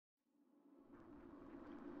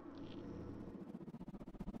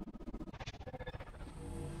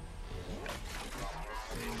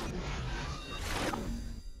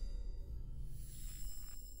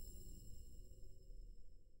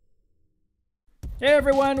Hey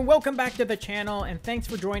everyone, welcome back to the channel and thanks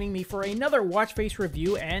for joining me for another watch face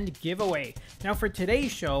review and giveaway. Now for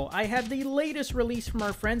today's show, I have the latest release from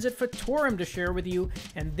our friends at Futorum to share with you,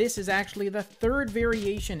 and this is actually the third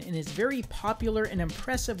variation in his very popular and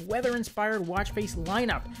impressive weather-inspired watch face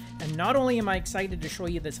lineup. And not only am I excited to show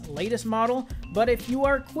you this latest model, but if you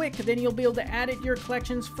are quick, then you'll be able to add it to your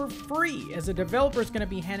collections for free, as the developer is going to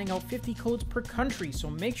be handing out 50 codes per country, so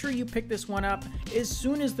make sure you pick this one up as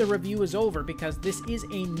soon as the review is over, because this is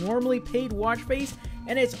a normally paid watch face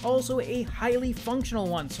and it's also a highly functional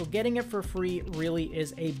one, so getting it for free really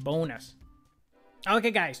is a bonus.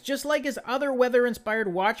 Okay guys, just like his other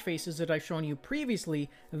weather-inspired watch faces that I've shown you previously,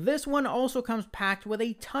 this one also comes packed with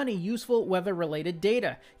a ton of useful weather-related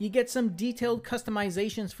data. You get some detailed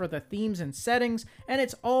customizations for the themes and settings, and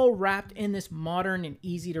it's all wrapped in this modern and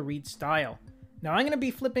easy-to-read style. Now I'm going to be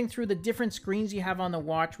flipping through the different screens you have on the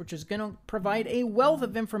watch, which is going to provide a wealth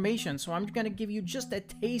of information, so I'm going to give you just a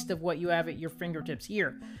taste of what you have at your fingertips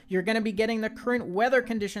here. You're going to be getting the current weather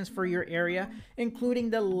conditions for your area, including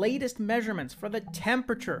the latest measurements for the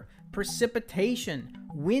temperature, precipitation,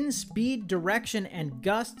 wind speed, direction and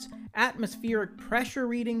gusts, atmospheric pressure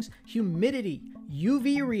readings, humidity,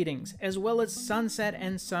 UV readings, as well as sunset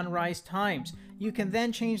and sunrise times. You can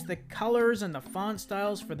then change the colors and the font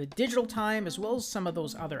styles for the digital time, as well as some of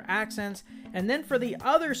those other accents. And then for the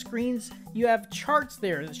other screens, you have charts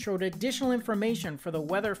there that show additional information for the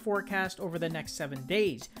weather forecast over the next 7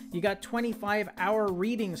 days. You got 25-hour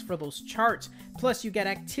readings for those charts, plus you get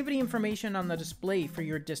activity information on the display for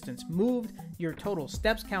your distance moved, your total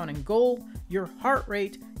steps count and goal, your heart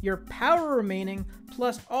rate, your power remaining,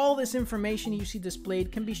 plus all this information you see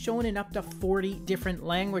displayed can be shown in up to 40 different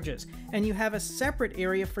languages. And you have a separate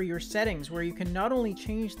area for your settings where you can not only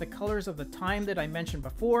change the colors of the time that I mentioned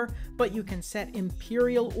before, but you can set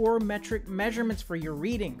imperial or metric measurements for your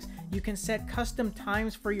readings. You can set custom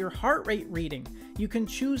times for your heart rate reading. You can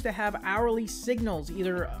choose to have hourly signals,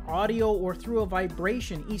 either audio or through a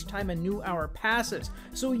vibration each time a new hour passes.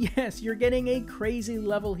 So yes, you're getting a crazy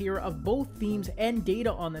level here of both themes and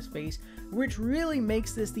data on this face, which really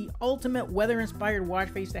makes this the ultimate weather-inspired watch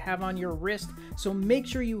face to have on your wrist, so make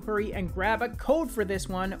sure you hurry and grab a code for this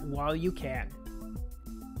one while you can.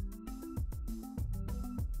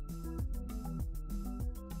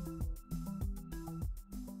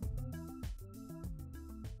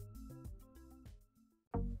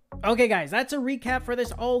 Okay guys, that's a recap for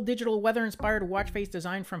this all-digital weather-inspired watch face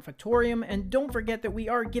design from Futorum, and don't forget that we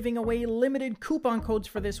are giving away limited coupon codes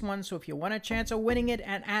for this one, so if you want a chance of winning it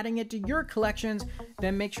and adding it to your collections,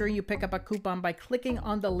 then make sure you pick up a coupon by clicking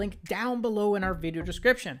on the link down below in our video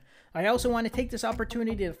description. I also want to take this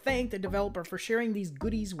opportunity to thank the developer for sharing these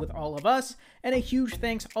goodies with all of us, and a huge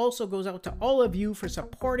thanks also goes out to all of you for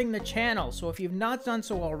supporting the channel. So if you've not done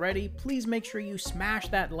so already, please make sure you smash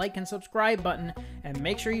that like and subscribe button, and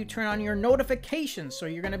make sure you turn on your notifications so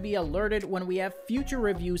you're going to be alerted when we have future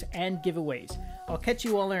reviews and giveaways. I'll catch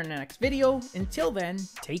you all in the next video. Until then,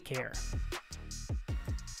 take care.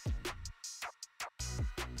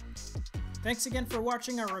 Thanks again for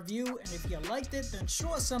watching our review, and if you liked it, then show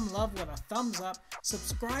us some love with a thumbs up,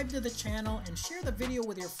 subscribe to the channel, and share the video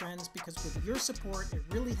with your friends, because with your support, it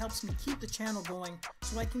really helps me keep the channel going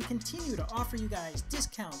so I can continue to offer you guys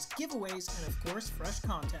discounts, giveaways, and of course, fresh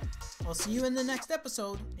content. I'll see you in the next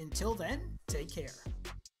episode. Until then, take care.